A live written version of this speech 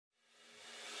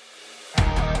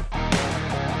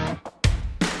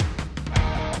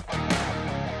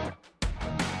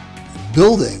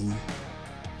Building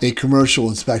a commercial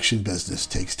inspection business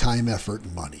takes time, effort,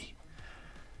 and money.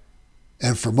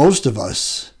 And for most of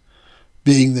us,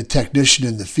 being the technician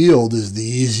in the field is the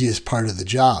easiest part of the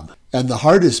job. And the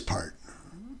hardest part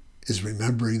is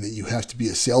remembering that you have to be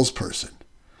a salesperson.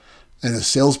 And a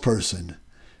salesperson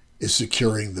is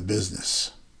securing the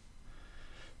business.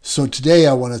 So today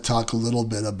I want to talk a little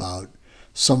bit about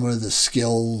some of the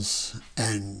skills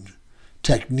and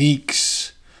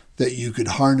techniques that you could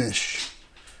harness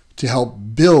to help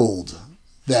build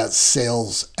that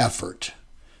sales effort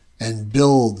and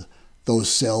build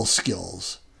those sales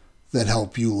skills that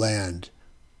help you land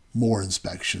more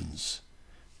inspections,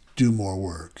 do more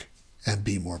work, and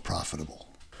be more profitable.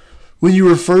 When you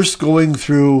were first going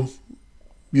through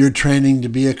your training to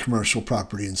be a commercial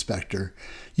property inspector,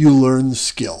 you learned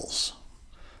skills.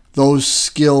 Those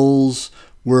skills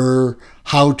were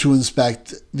how to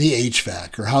inspect the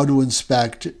HVAC or how to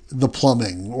inspect the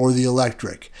plumbing or the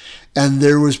electric. And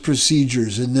there was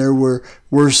procedures and there were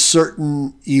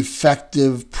certain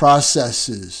effective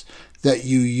processes that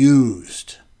you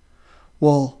used.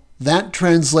 Well, that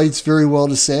translates very well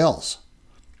to sales.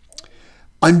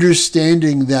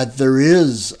 Understanding that there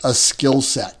is a skill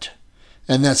set,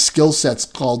 and that skill set's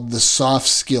called the soft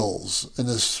skills, and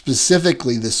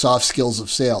specifically the soft skills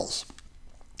of sales.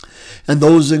 And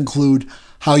those include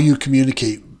how you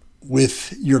communicate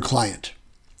with your client,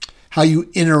 how you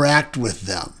interact with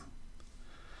them,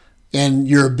 and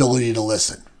your ability to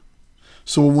listen.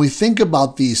 So when we think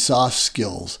about these soft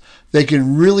skills, they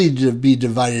can really be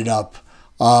divided up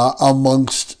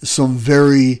amongst some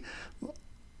very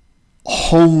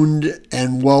honed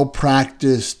and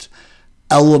well-practiced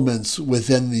elements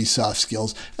within these soft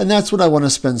skills. And that's what I want to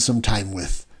spend some time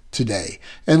with today.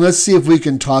 And let's see if we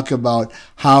can talk about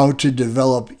how to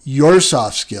develop your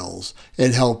soft skills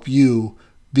and help you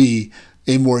be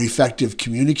a more effective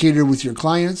communicator with your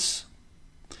clients,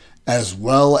 as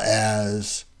well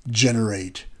as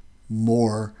generate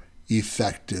more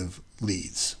effective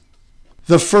leads.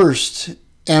 The first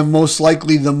and most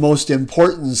likely the most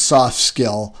important soft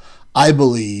skill, I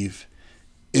believe,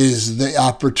 is the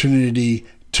opportunity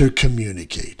to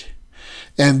communicate.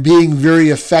 And being very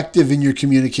effective in your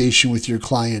communication with your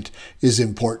client is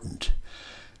important.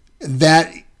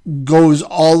 That goes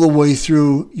all the way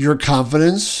through your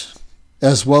confidence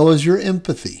as well as your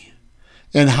empathy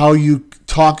and how you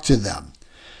talk to them.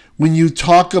 When you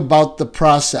talk about the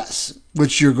process,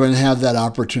 which you're going to have that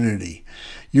opportunity,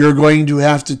 you're going to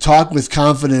have to talk with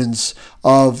confidence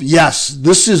of, yes,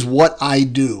 this is what I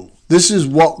do. This is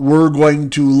what we're going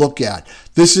to look at.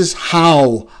 This is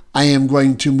how I am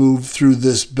going to move through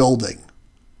this building.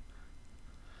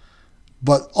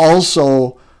 But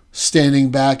also standing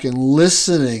back and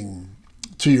listening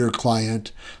to your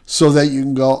client so that you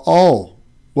can go, oh,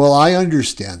 well, I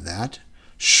understand that.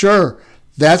 Sure,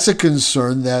 that's a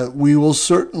concern that we will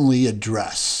certainly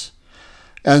address.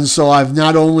 And so I've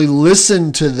not only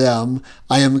listened to them,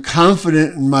 I am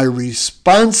confident in my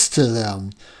response to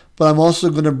them, but I'm also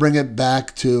going to bring it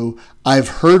back to, I've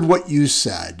heard what you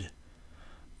said.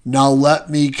 Now let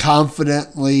me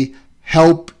confidently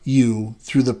help you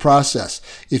through the process.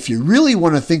 If you really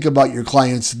want to think about your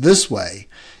clients this way,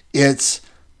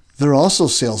 they're also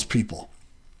salespeople.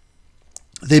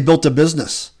 They built a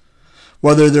business.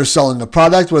 Whether they're selling a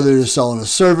product, whether they're selling a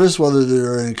service, whether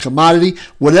they're in a commodity,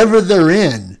 whatever they're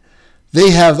in, they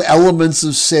have elements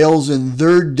of sales in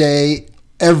their day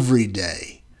every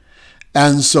day.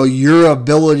 And so your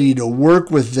ability to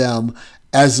work with them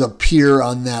as a peer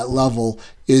on that level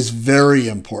is very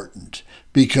important,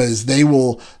 because they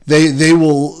will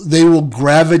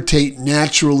gravitate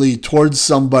naturally towards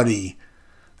somebody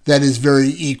that is very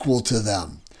equal to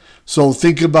them. So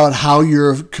think about how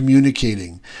you're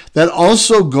communicating. That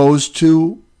also goes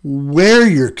to where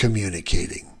you're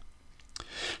communicating.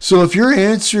 So if you're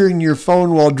answering your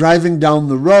phone while driving down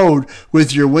the road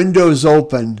with your windows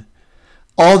open,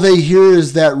 all they hear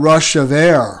is that rush of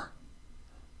air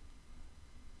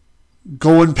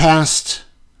going past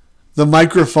the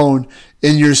microphone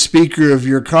in your speaker of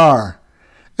your car.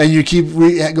 And you keep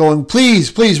going,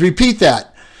 please repeat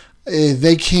that.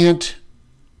 They can't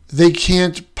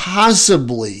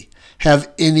possibly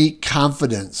have any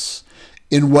confidence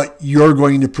in what you're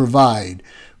going to provide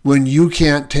when you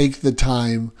can't take the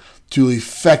time to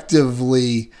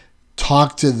effectively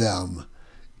talk to them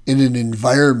in an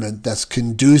environment that's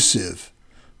conducive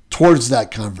towards that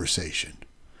conversation.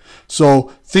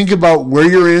 So think about where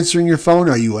you're answering your phone.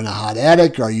 Are you in a hot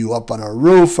attic? Are you up on a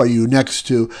roof? Are you next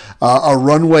to a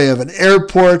runway of an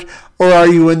airport? Or are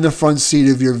you in the front seat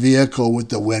of your vehicle with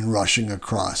the wind rushing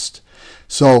across?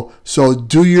 So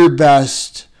do your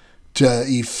best to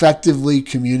effectively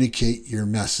communicate your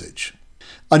message.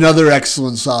 Another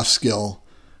excellent soft skill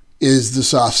is the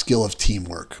soft skill of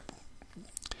teamwork.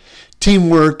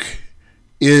 Teamwork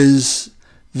is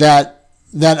that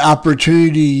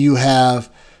opportunity you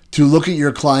have to look at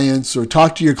your clients or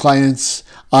talk to your clients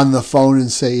on the phone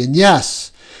and say, and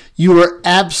yes, you are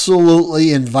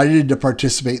absolutely invited to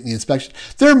participate in the inspection.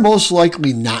 They're most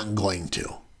likely not going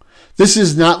to. This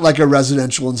is not like a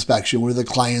residential inspection where the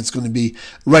client's going to be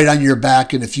right on your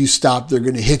back, and if you stop, they're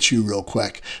going to hit you real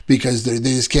quick because they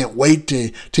just can't wait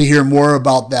to hear more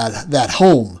about that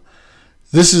home.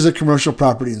 This is a commercial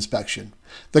property inspection.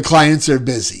 The clients are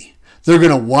busy. They're going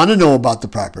to want to know about the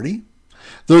property.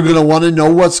 They're going to want to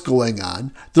know what's going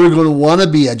on. They're going to want to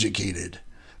be educated,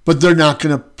 but they're not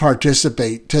going to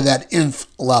participate to that nth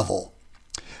level.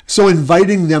 So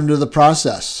inviting them to the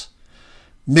process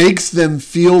makes them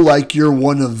feel like you're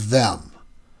one of them.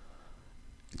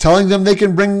 Telling them they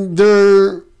can bring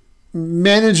their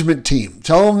management team.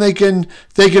 Tell them they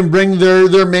can bring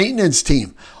their maintenance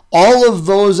team. All of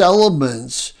those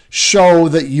elements show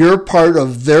that you're part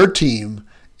of their team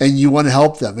and you want to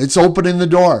help them. It's opening the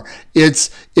door. It's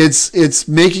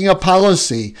making a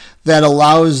policy that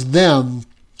allows them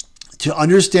to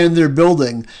understand their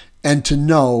building and to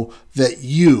know that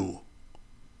you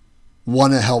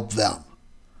want to help them.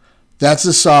 That's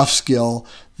a soft skill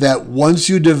that once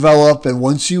you develop and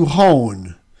once you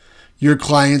hone, your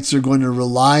clients are going to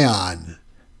rely on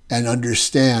and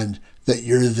understand that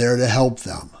you're there to help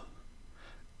them.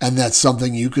 And that's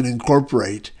something you can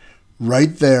incorporate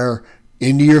right there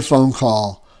into your phone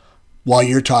call while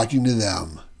you're talking to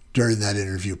them during that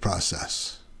interview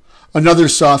process. Another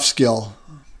soft skill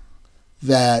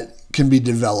that can be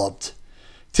developed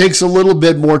takes a little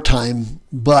bit more time,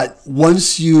 but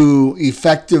once you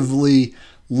effectively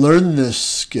learn this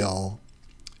skill,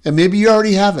 and maybe you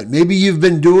already have it, maybe you've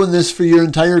been doing this for your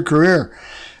entire career,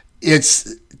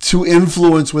 it's to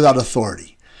influence without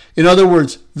authority. In other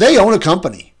words, they own a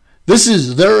company. This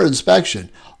is their inspection.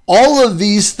 All of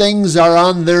these things are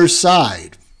on their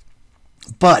side.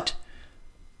 But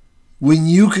when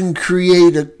you can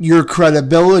create your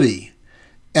credibility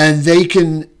and they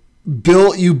can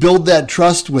build that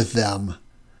trust with them,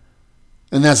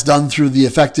 and that's done through the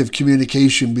effective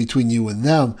communication between you and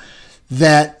them,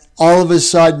 that all of a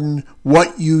sudden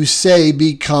what you say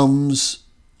becomes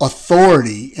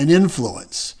authority and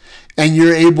influence. And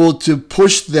you're able to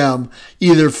push them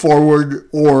either forward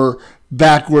or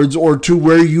backwards or to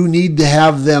where you need to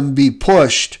have them be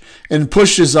pushed. And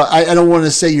push is, I don't want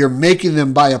to say you're making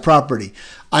them buy a property.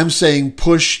 I'm saying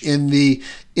push in the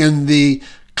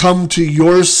come to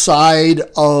your side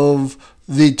of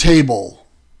the table.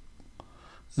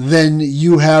 Then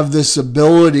you have this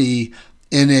ability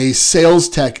in a sales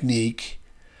technique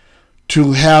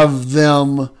to have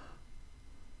them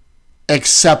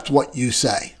accept what you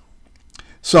say.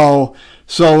 So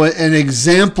an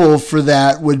example for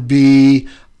that would be,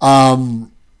 so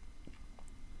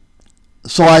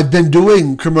I've been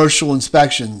doing commercial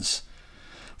inspections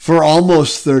for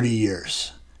almost 30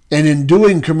 years. And in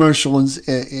doing commercial, an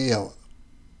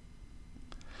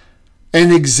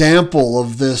example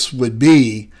of this would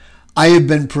be, I have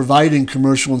been providing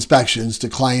commercial inspections to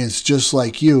clients just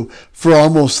like you for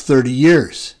almost 30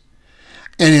 years.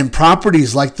 And in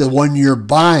properties like the one you're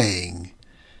buying,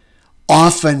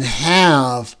 often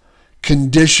have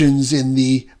conditions in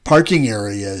the parking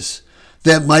areas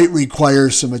that might require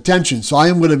some attention. So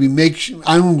I'm going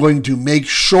to make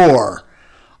sure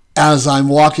as I'm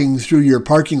walking through your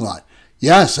parking lot.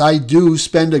 Yes, I do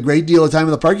spend a great deal of time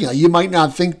in the parking lot. You might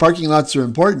not think parking lots are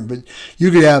important, but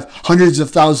you could have hundreds of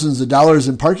thousands of dollars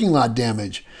in parking lot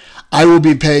damage. I will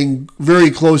be paying very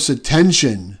close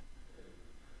attention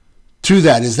to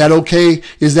that. Is that okay?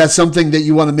 Is that something that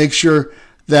you want to make sure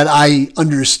that I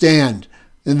understand?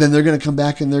 And then they're going to come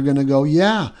back and they're going to go,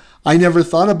 yeah, I never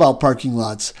thought about parking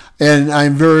lots. And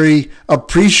I'm very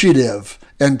appreciative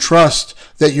and trust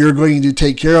that you're going to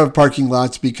take care of parking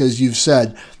lots because you've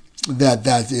said that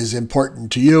that is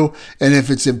important to you. And if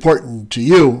it's important to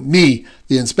you, me,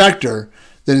 the inspector,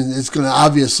 then it's going to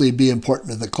obviously be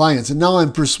important to the clients. And now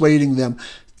I'm persuading them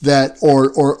that,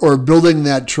 or building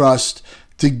that trust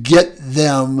to get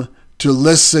them to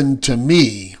listen to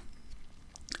me.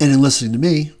 And in listening to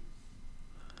me,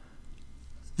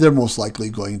 they're most likely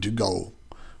going to go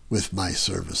with my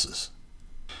services.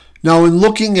 Now, in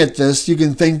looking at this, you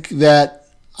can think that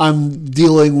I'm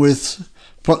dealing with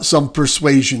some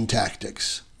persuasion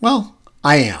tactics. Well,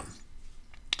 I am.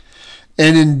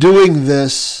 And in doing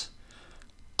this,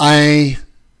 I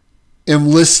am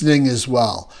listening as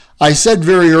well. I said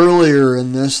very earlier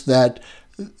in this that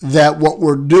what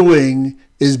we're doing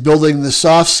is building the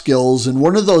soft skills, and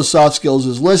one of those soft skills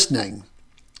is listening.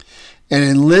 And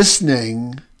in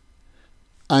listening,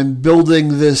 I'm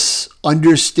building this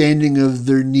understanding of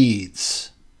their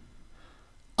needs.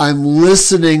 I'm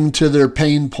listening to their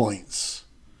pain points.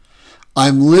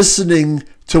 I'm listening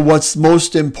to what's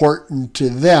most important to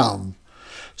them,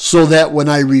 so that when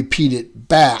I repeat it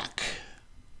back,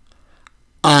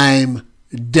 I'm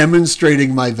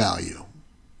demonstrating my value.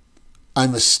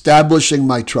 I'm establishing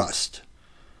my trust.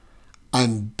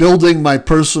 I'm building my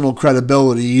personal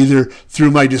credibility, either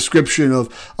through my description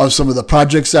of some of the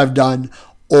projects I've done,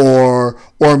 or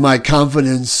my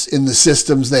confidence in the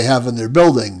systems they have in their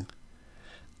building.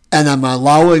 And I'm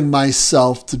allowing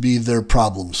myself to be their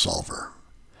problem solver.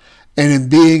 And in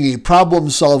being a problem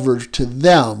solver to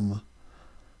them,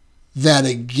 that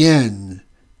again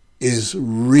is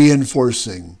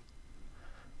reinforcing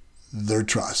their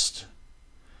trust.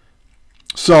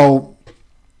 So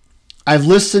I've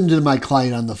listened to my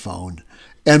client on the phone,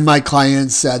 and my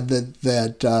client said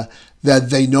that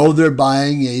they know they're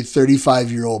buying a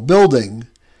 35-year-old building,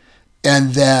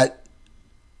 and that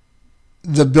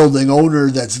the building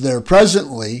owner that's there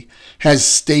presently has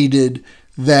stated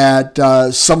that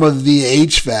some of the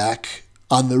HVAC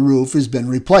on the roof has been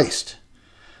replaced.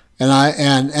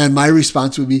 And my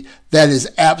response would be, that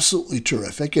is absolutely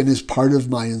terrific, and as part of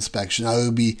my inspection,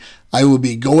 I will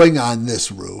be going on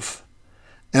this roof,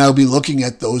 and I'll be looking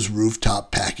at those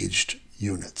rooftop packaged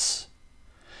units.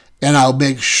 And I'll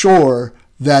make sure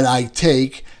that I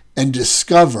take and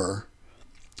discover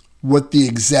what the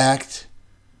exact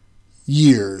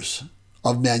years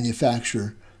of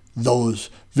manufacture those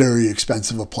very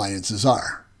expensive appliances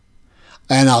are.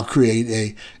 And I'll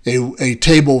create a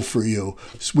table for you,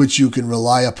 which you can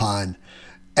rely upon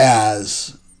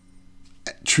as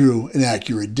true and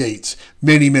accurate dates.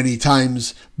 Many, many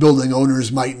times building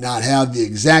owners might not have the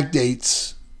exact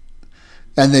dates,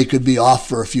 and they could be off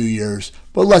for a few years,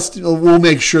 but we'll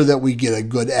make sure that we get a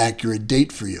good, accurate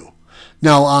date for you.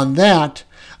 Now on that,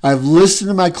 I've listened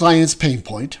to my client's pain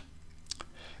point,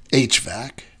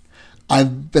 HVAC.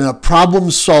 I've been a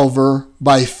problem solver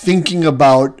by thinking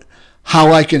about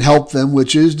how I can help them,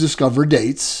 which is discover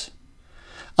dates.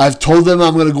 I've told them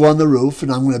I'm going to go on the roof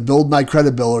and I'm going to build my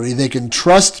credibility. They can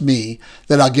trust me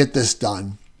that I'll get this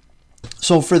done.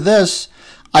 So for this,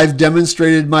 I've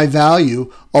demonstrated my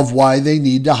value of why they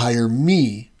need to hire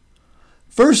me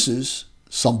versus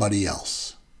somebody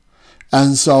else.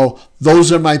 And so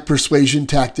those are my persuasion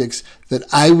tactics that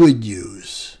I would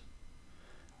use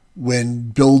when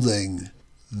building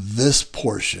this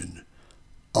portion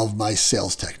of my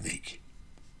sales technique.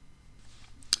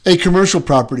 A commercial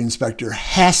property inspector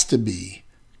has to be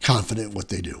confident in what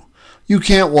they do. You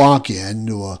can't walk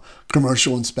into a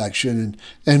commercial inspection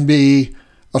and be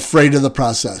afraid of the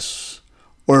process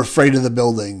or afraid of the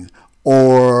building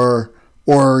or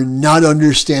not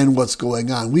understand what's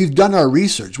going on. We've done our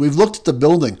research. We've looked at the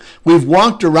building. We've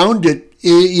walked around it,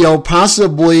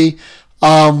 possibly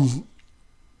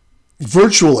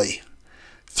virtually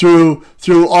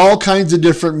through all kinds of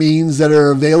different means that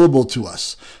are available to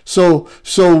us. So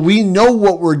we know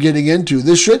what we're getting into.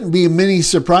 This shouldn't be many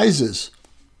surprises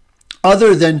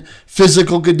other than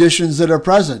physical conditions that are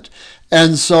present.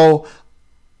 And so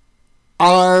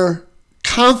our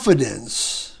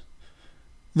confidence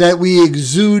that we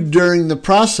exude during the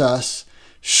process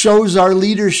shows our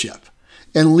leadership.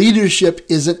 And leadership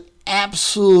is an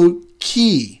absolute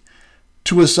key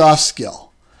to a soft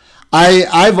skill.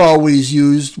 I've always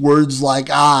used words like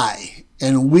I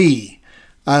and we.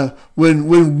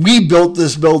 When we built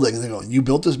this building, they go, you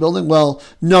built this building? Well,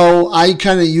 no, I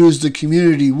kind of used the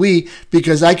community we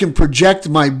because I can project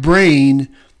my brain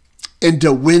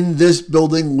into when this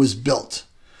building was built.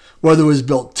 Whether it was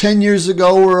built 10 years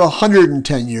ago or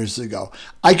 110 years ago.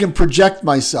 I can project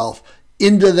myself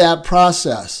into that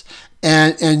process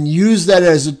and use that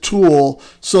as a tool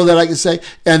so that I can say,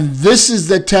 and this is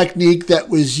the technique that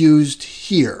was used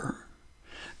here.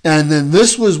 And then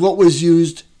this was what was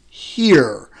used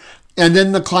here. And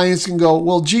then the clients can go,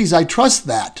 well, geez, I trust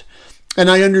that. And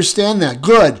I understand that.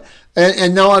 Good.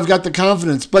 And now I've got the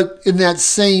confidence. But in that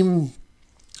same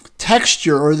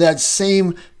texture or that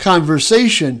same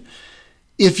conversation,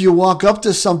 if you walk up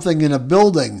to something in a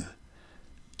building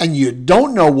and you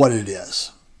don't know what it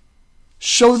is,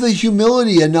 show the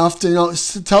humility enough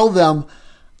to tell them,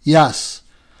 yes,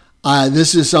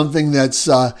 this is something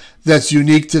that's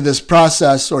unique to this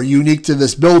process or unique to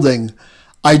this building.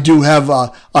 I do have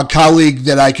a colleague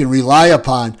that I can rely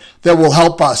upon that will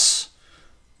help us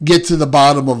get to the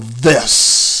bottom of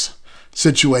this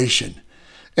situation.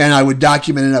 and I would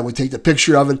document it. I would take the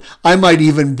picture of it. I might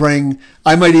even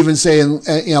say,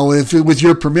 if with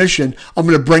your permission, I'm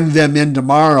going to bring them in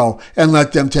tomorrow and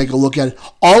let them take a look at it.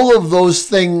 All of those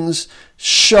things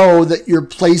show that you're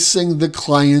placing the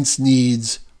client's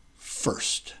needs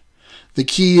first. The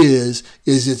key is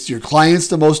it's your client's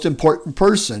the most important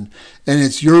person, and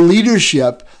it's your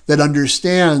leadership that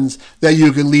understands that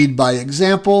you can lead by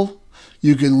example,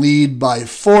 you can lead by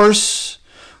force,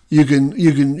 you can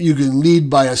lead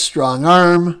by a strong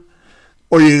arm,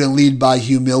 or you can lead by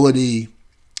humility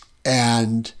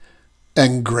and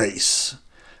grace.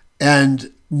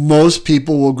 And most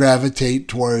people will gravitate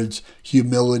towards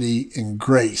humility and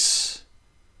grace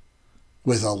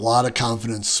with a lot of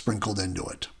confidence sprinkled into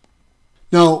it.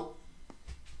 Now,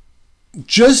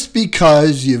 just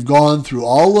because you've gone through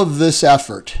all of this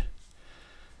effort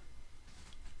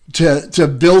to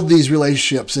build these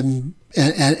relationships and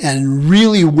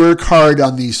really work hard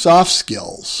on these soft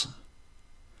skills,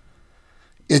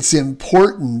 it's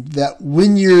important that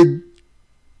when you're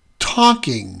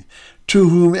talking to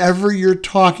whomever you're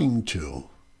talking to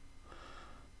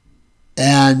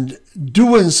and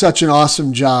doing such an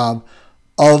awesome job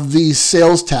of these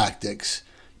sales tactics,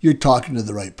 you're talking to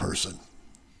the right person.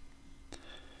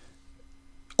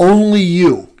 Only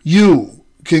you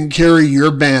can carry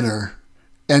your banner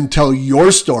and tell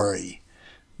your story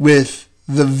with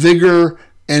the vigor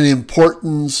and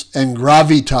importance and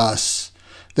gravitas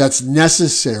that's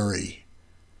necessary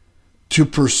to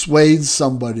persuade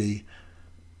somebody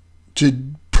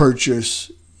to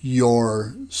purchase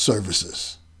your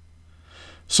services.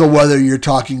 So whether you're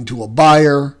talking to a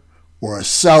buyer or a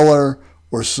seller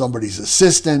or somebody's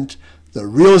assistant, the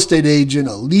real estate agent,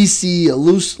 a leasee, a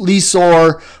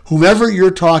leaseor, whomever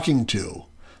you're talking to,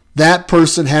 that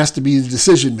person has to be the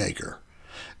decision maker.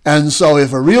 And so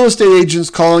if a real estate agent's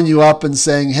calling you up and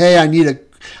saying, hey, I need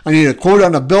a quote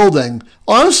on a building,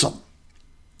 awesome.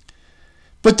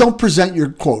 But don't present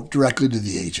your quote directly to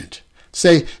the agent.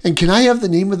 Say, and can I have the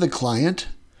name of the client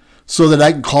so that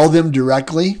I can call them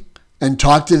directly and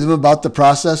talk to them about the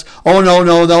process? Oh,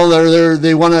 no,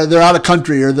 they're out of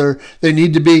country, or they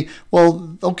need to be.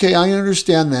 Well, okay, I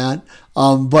understand that,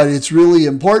 but it's really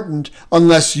important.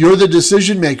 Unless you're the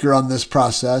decision maker on this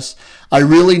process, I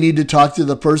really need to talk to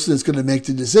the person that's going to make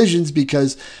the decisions,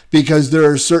 because there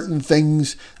are certain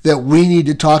things that we need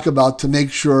to talk about to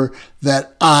make sure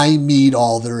that I meet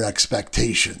all their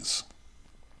expectations.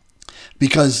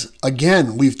 Because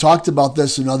again, we've talked about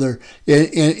this in other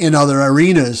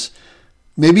arenas.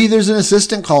 Maybe there's an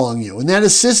assistant calling you, and that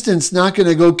assistant's not going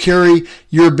to go carry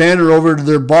your banner over to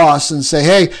their boss and say,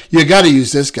 hey, you got to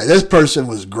use this guy. This person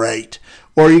was great.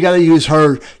 Or you got to use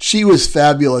her. She was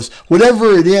fabulous.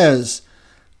 Whatever it is,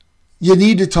 you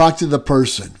need to talk to the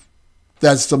person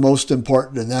that's the most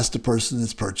important, and that's the person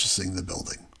that's purchasing the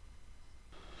building.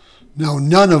 Now,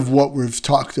 none of what we've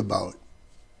talked about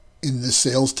in the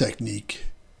sales technique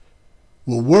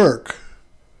will work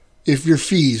if your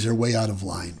fees are way out of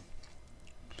line.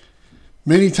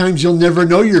 Many times you'll never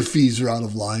know your fees are out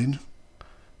of line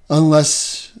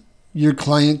unless your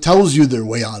client tells you they're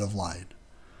way out of line.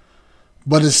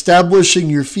 But establishing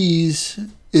your fees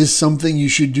is something you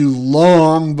should do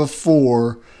long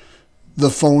before the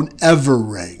phone ever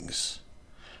rings.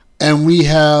 And we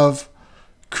have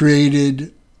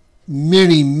created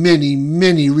many, many,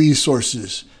 many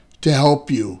resources to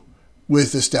help you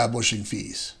with establishing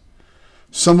fees.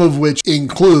 Some of which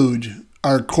include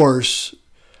our course,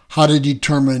 How to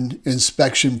Determine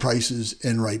Inspection Prices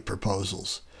and Write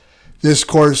Proposals. This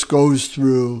course goes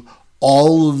through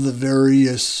all of the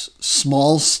various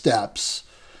small steps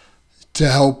to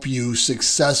help you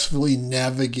successfully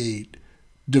navigate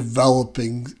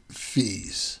developing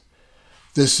fees.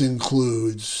 This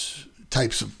includes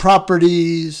types of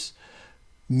properties,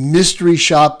 mystery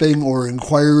shopping or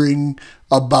inquiring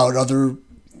about other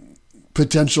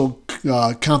potential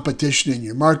competition in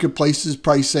your marketplace's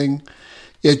pricing.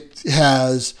 It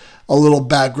has a little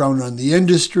background on the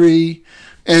industry.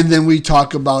 And then we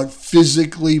talk about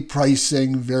physically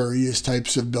pricing various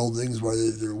types of buildings, whether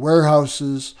they're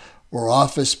warehouses or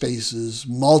office spaces,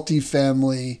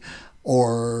 multifamily,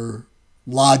 or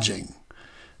lodging.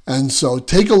 And so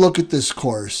take a look at this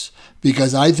course,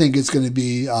 because I think it's going to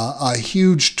be a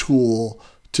huge tool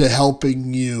to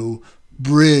helping you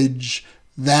bridge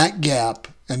that gap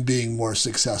and being more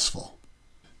successful.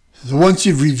 So once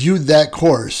you've reviewed that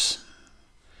course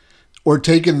or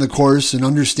taken the course and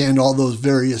understand all those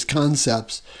various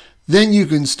concepts, then you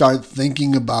can start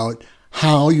thinking about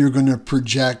how you're going to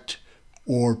project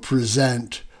or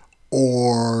present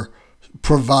or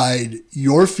provide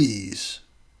your fees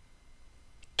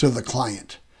to the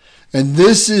client. And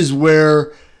this is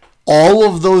where all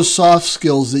of those soft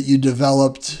skills that you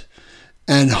developed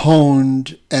and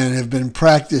honed and have been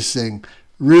practicing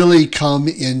really come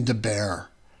into bear.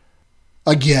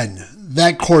 Again,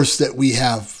 that course that we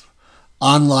have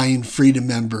online free to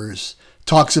members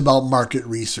talks about market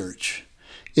research.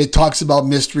 It talks about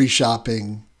mystery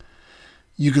shopping.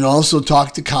 You can also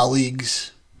talk to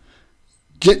colleagues.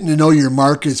 Getting to know your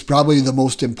market is probably the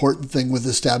most important thing with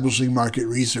establishing market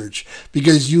research,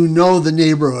 because you know the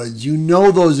neighborhoods, you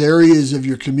know those areas of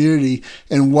your community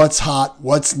and what's hot,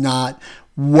 what's not,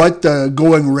 what the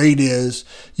going rate is.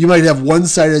 You might have one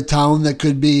side of town that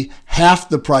could be half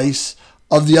the price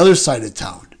of the other side of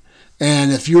town.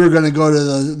 And if you were going to go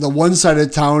to the one side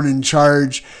of town and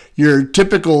charge your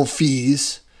typical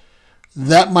fees,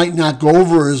 that might not go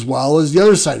over as well as the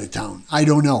other side of town. I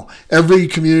don't know. Every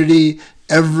community,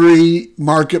 every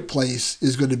marketplace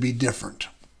is going to be different.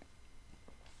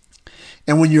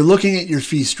 And when you're looking at your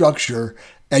fee structure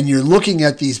and you're looking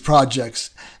at these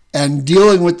projects and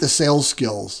dealing with the sales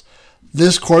skills,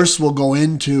 this course will go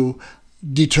into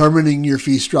determining your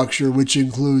fee structure, which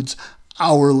includes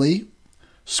hourly,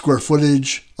 square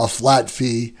footage, a flat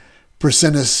fee,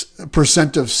 percent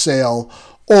of sale,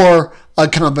 or a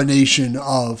combination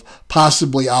of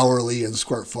possibly hourly and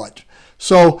square foot.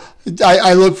 So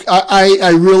I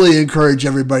really encourage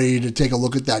everybody to take a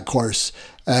look at that course,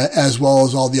 as well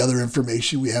as all the other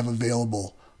information we have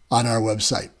available on our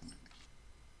website.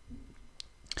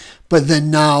 But then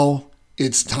now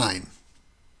it's time.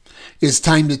 It's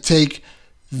time to take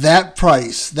that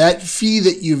price, that fee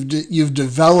that you've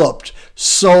developed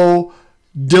so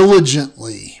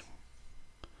diligently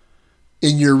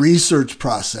in your research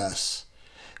process,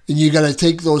 and you got to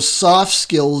take those soft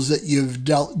skills that you've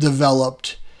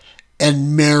developed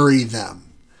and marry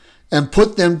them and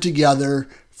put them together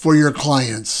for your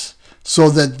clients so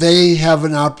that they have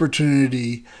an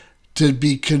opportunity to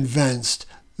be convinced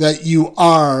that you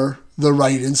are the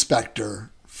right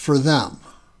inspector for them.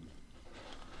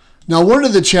 Now, one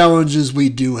of the challenges we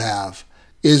do have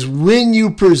is when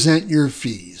you present your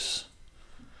fees,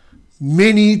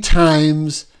 many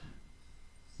times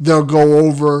they'll go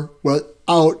over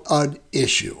without an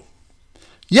issue.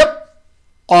 Yep,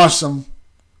 awesome,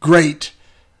 great.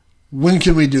 When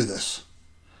can we do this?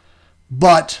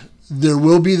 But there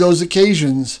will be those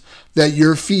occasions that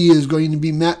your fee is going to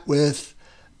be met with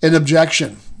an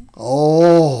objection.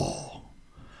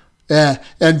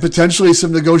 And potentially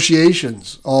some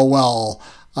negotiations.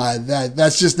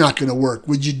 That's just not going to work.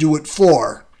 Would you do it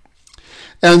for?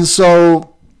 And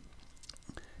so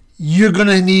you're going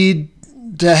to need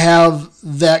to have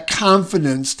that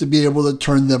confidence to be able to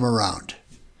turn them around.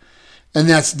 And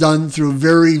that's done through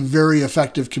very, very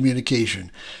effective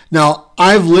communication. Now,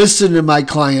 I've listened to my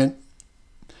client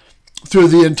through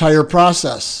the entire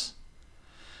process.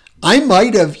 I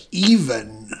might have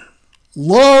even,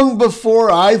 long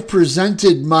before I've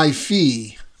presented my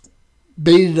fee,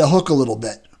 baited a hook a little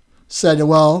bit. Said,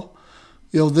 well,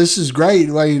 this is great.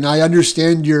 I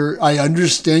understand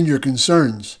your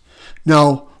concerns.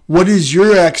 Now, what is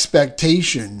your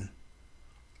expectation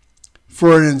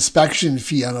for an inspection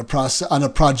fee on a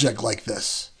project like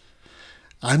this?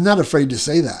 I'm not afraid to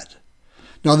say that.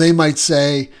 Now, they might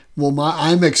say, well,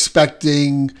 I'm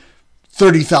expecting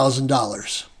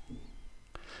 $30,000.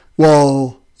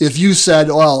 Well, if you said,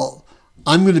 well,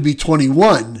 I'm going to be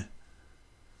 21,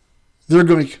 they're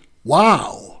going to,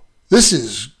 wow, this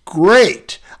is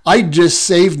great. I just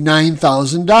saved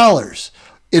 $9,000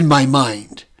 in my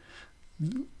mind.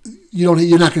 You're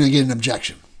not going to get an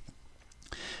objection.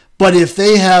 But if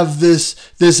they have this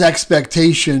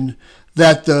expectation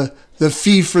that the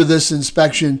fee for this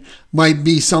inspection might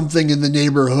be something in the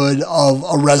neighborhood of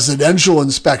a residential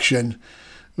inspection,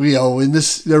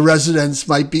 the residence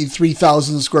might be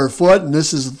 3,000 square foot, and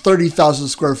this is a 30,000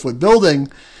 square foot building,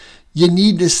 you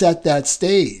need to set that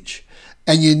stage,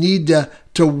 and you need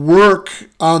to work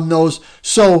on those.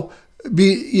 So, so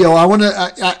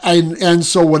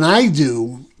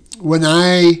when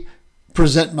I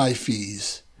present my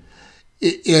fees,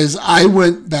 is I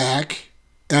went back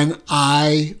and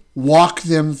I walked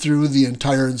them through the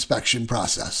entire inspection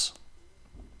process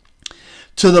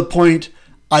to the point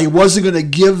I wasn't going to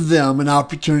give them an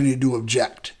opportunity to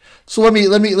object. So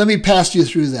let me pass you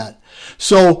through that.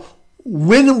 So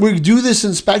when we do this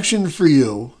inspection for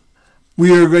you,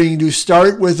 we are going to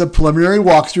start with a preliminary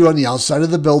walkthrough on the outside of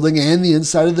the building and the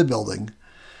inside of the building.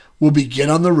 We'll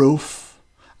begin on the roof.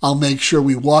 I'll make sure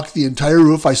we walk the entire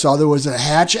roof. I saw there was a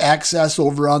hatch access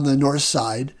over on the north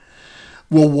side.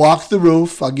 We'll walk the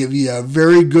roof. I'll give you a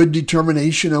very good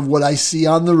determination of what I see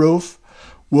on the roof.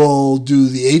 We'll do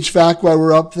the HVAC while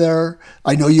we're up there.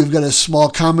 I know you've got a small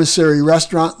commissary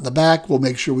restaurant in the back. We'll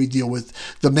make sure we deal with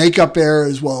the makeup air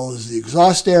as well as the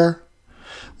exhaust air.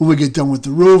 When we get done with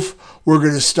the roof, we're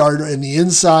going to start in the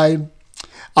inside.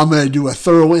 I'm going to do a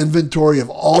thorough inventory of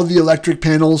all the electric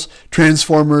panels,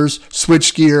 transformers,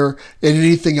 switchgear, and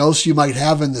anything else you might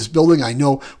have in this building. I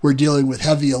know we're dealing with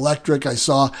heavy electric. I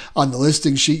saw on the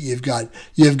listing sheet you've got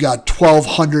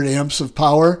 1,200 amps of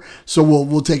power. So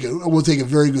we'll take a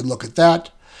very good look at that.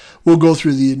 We'll go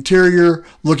through the interior,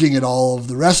 looking at all of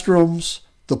the restrooms,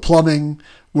 the plumbing.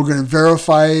 We're going to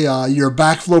verify your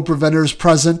backflow preventers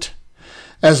present,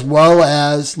 as well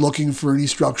as looking for any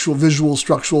visual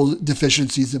structural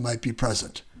deficiencies that might be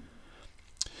present.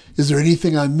 Is there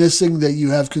anything I'm missing that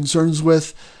you have concerns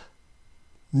with?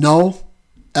 No?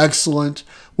 Excellent.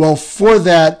 Well, for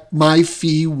that, my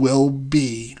fee will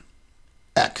be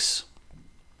X.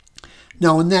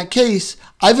 Now, in that case,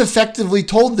 I've effectively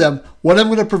told them what I'm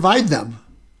going to provide them.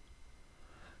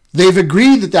 They've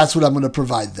agreed that that's what I'm going to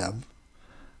provide them.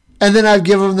 And then I've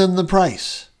given them the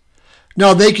price.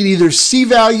 Now, they can either see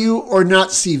value or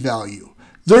not see value.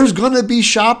 There's going to be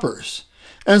shoppers.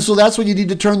 And so that's when you need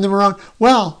to turn them around.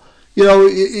 Well,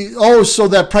 so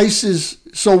that price is,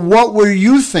 so what were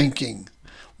you thinking?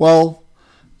 Well,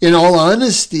 in all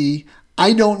honesty,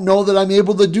 I don't know that I'm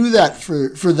able to do that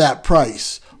for that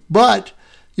price. But,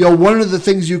 one of the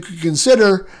things you could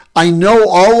consider, I know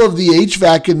all of the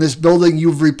HVAC in this building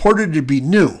you've reported to be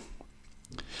new.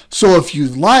 So if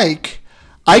you'd like,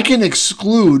 I can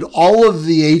exclude all of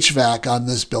the HVAC on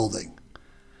this building.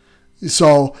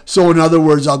 So in other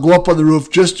words, I'll go up on the roof,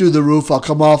 just do the roof, I'll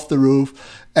come off the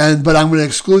roof, but I'm going to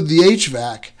exclude the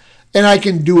HVAC, and I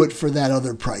can do it for that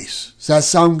other price. Does that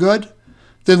sound good?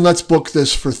 Then let's book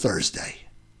this for Thursday.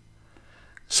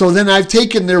 So then I've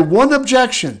taken their one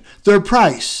objection, their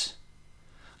price.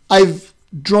 I've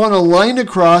drawn a line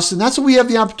across, and that's what we have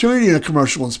the opportunity in a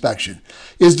commercial inspection,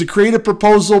 is to create a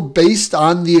proposal based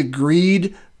on the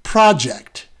agreed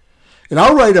project. And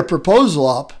I'll write a proposal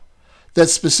up that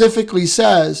specifically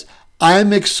says,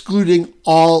 I'm excluding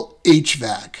all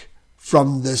HVAC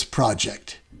from this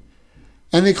project.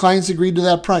 And the clients agreed to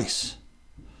that price.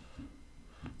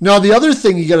 Now, the other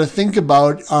thing you got to think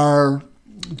about are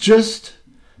just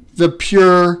the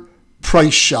pure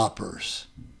price shoppers.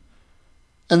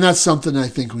 And that's something I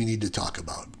think we need to talk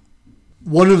about.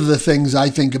 One of the things I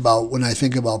think about when I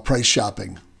think about price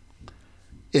shopping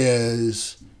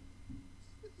is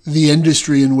the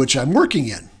industry in which I'm working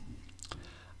in.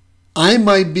 I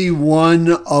might be one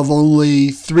of only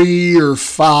 3 or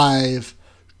 5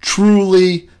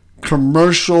 truly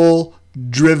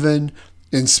commercial-driven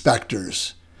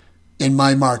inspectors in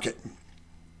my market.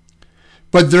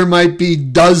 But there might be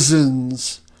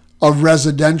dozens of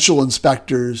residential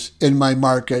inspectors in my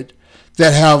market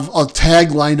that have a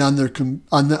tagline on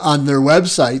their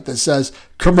website that says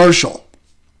commercial.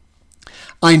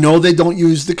 I know they don't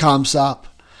use the ComSop.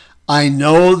 I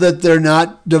know that they're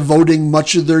not devoting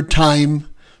much of their time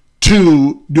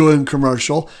to doing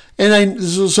commercial, and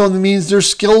so it means their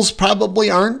skills probably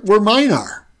aren't where mine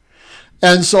are.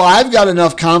 And so I've got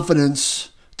enough confidence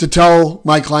to tell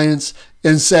my clients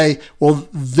and say, well,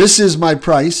 this is my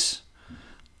price.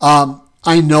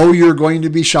 I know you're going to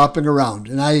be shopping around,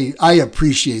 and I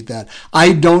appreciate that.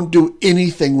 I don't do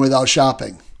anything without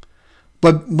shopping,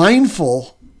 but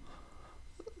mindful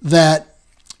that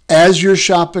as you're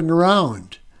shopping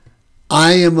around,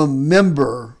 I am a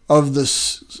member of the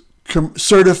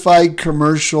Certified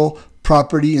Commercial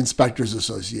Property Inspectors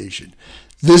Association.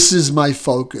 This is my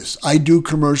focus. I do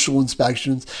commercial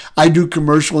inspections. I do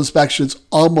commercial inspections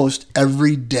almost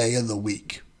every day of the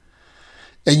week.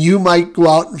 And you might go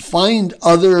out and find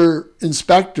other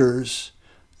inspectors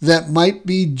that might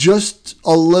be just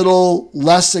a little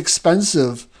less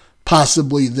expensive,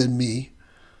 possibly, than me.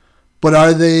 But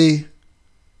are they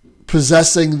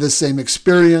possessing the same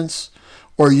experience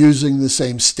or using the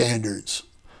same standards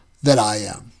that I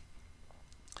am?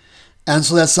 And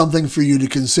so that's something for you to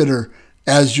consider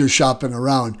as you're shopping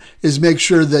around, is make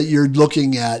sure that you're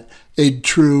looking at a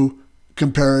true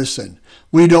comparison.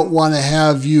 We don't want to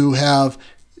have you have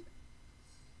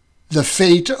the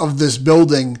fate of this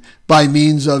building by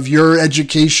means of your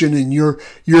education and your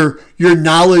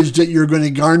knowledge that you're going to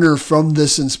garner from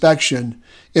this inspection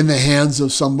in the hands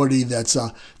of somebody that's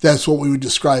what we would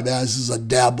describe as a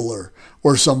dabbler,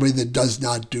 or somebody that does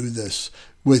not do this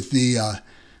with the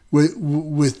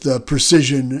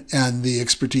precision and the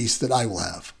expertise that I will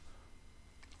have.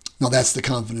 Now, that's the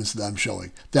confidence that I'm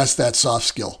showing. That's that soft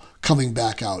skill coming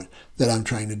back out that I'm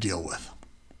trying to deal with.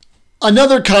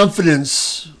 Another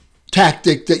confidence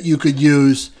tactic that you could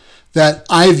use that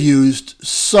I've used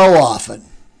so often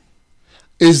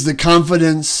is the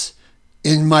confidence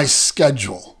in my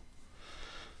schedule.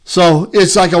 So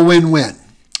it's like a win-win.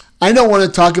 I don't want to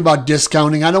talk about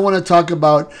discounting. I don't want to talk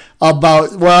about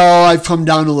well, I've come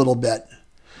down a little bit.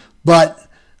 But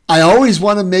I always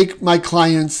want to make my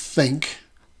clients think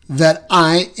that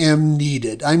I am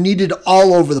needed. I'm needed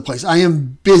all over the place. I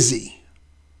am busy.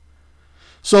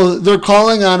 So they're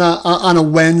calling on a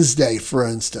Wednesday, for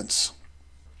instance.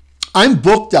 I'm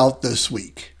booked out this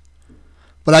week,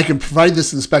 but I can provide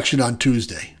this inspection on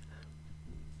Tuesday.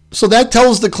 So that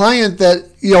tells the client that,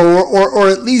 or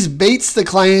at least baits the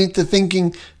client to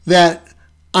thinking that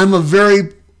I'm a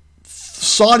very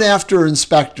sought after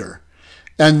inspector.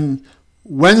 And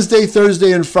Wednesday,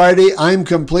 Thursday, and Friday, I'm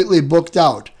completely booked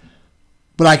out.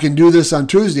 But I can do this on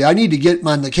Tuesday. I need to get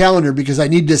on the calendar because I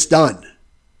need this done.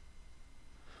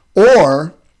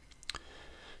 Or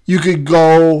you could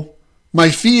go, my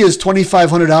fee is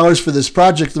 $2,500 for this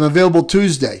project. I'm available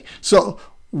Tuesday. So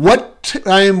what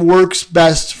time works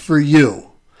best for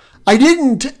you? I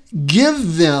didn't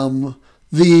give them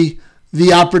the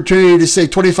opportunity to say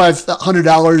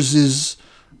 $2,500 is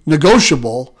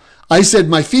negotiable. I said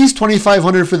my fee is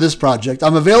 $2,500 for this project.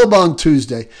 I'm available on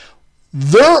Tuesday.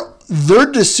 Their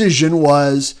decision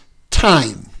was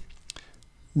time,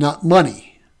 not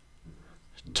money.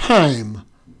 Time,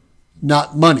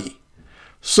 not money.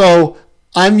 So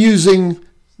I'm using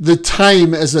the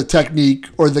time as a technique,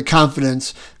 or the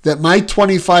confidence that my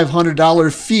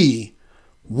 $2,500 fee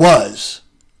was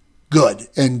good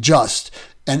and just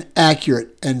and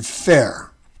accurate and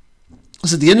fair.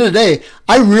 So at the end of the day,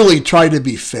 I really try to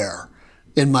be fair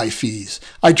in my fees.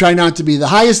 I try not to be the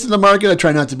highest in the market. I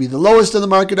try not to be the lowest in the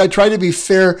market. I try to be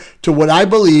fair to what I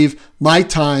believe my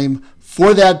time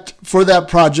for that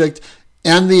project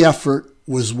and the effort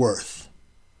was worth.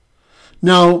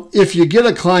 Now, if you get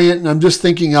a client, and I'm just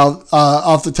thinking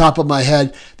off the top of my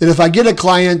head, that if I get a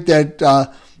client that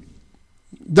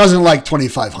doesn't like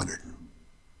 $2,500,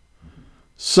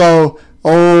 so,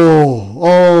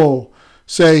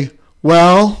 say,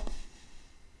 well,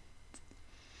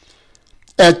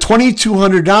 at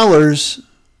 $2,200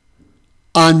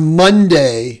 on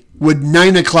Monday, would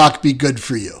 9 o'clock be good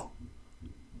for you?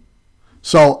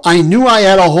 So I knew I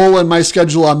had a hole in my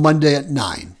schedule on Monday at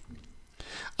 9.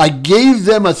 I gave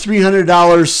them a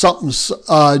 $300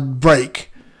 something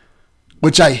break,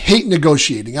 which I hate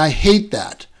negotiating. I hate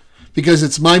that because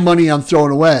it's my money I'm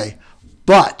throwing away.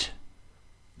 But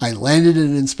I landed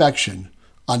an inspection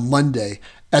on Monday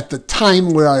at the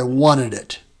time where I wanted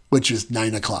it, which is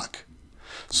 9 o'clock.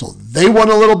 So they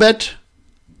won a little bit,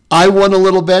 I won a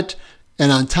little bit,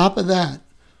 and on top of that,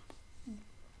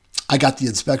 I got the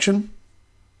inspection.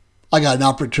 I got an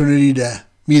opportunity to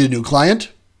meet a new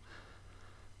client.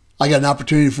 I got an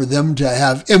opportunity for them to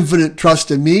have infinite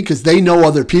trust in me because they know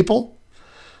other people.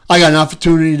 I got an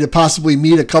opportunity to possibly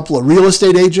meet a couple of real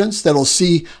estate agents that'll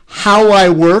see how I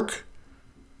work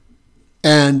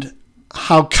and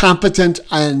how competent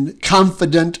and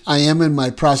confident I am in my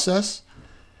process.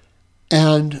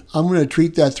 And I'm going to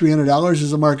treat that $300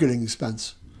 as a marketing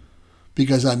expense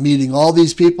because I'm meeting all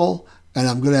these people and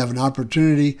I'm going to have an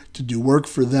opportunity to do work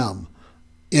for them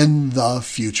in the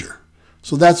future.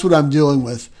 So that's what I'm dealing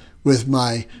with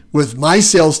my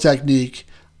sales technique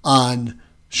on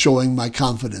showing my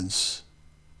confidence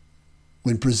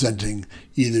when presenting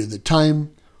either the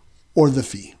time or the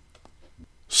fee.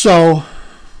 So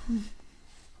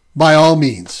by all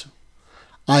means,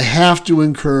 I have to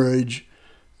encourage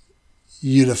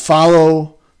you to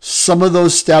follow some of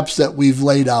those steps that we've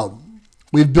laid out.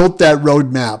 We've built that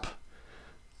roadmap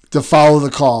to follow the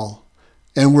call,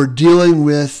 and we're dealing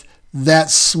with that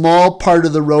small part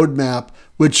of the roadmap,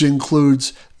 which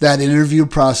includes that interview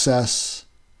process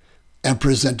and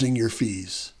presenting your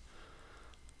fees.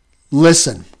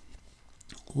 Listen,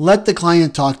 let the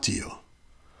client talk to you.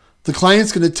 The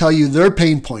client's going to tell you their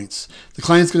pain points. The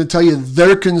client's going to tell you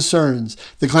their concerns.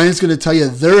 The client's going to tell you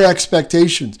their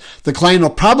expectations. The client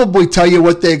will probably tell you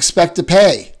what they expect to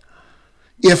pay,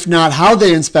 if not how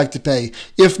they expect to pay,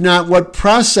 if not what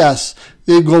process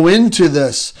they go into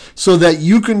this so that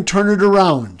you can turn it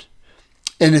around.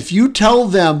 And if you tell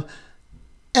them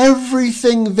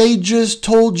everything they just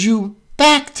told you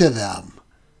back to them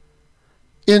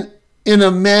in a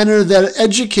manner that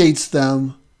educates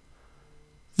them,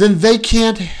 then they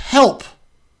can't help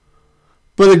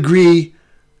but agree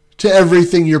to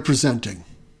everything you're presenting.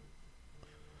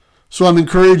 So I'm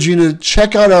encouraging you to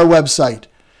check out our website.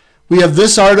 We have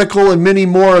this article and many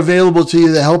more available to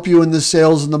you to help you in the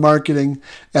sales and the marketing,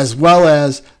 as well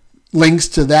as links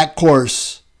to that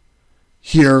course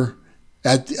here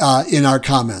in our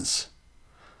comments.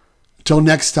 Until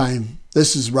next time,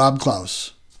 this is Rob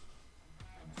Klaus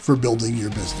for Building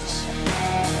Your Business.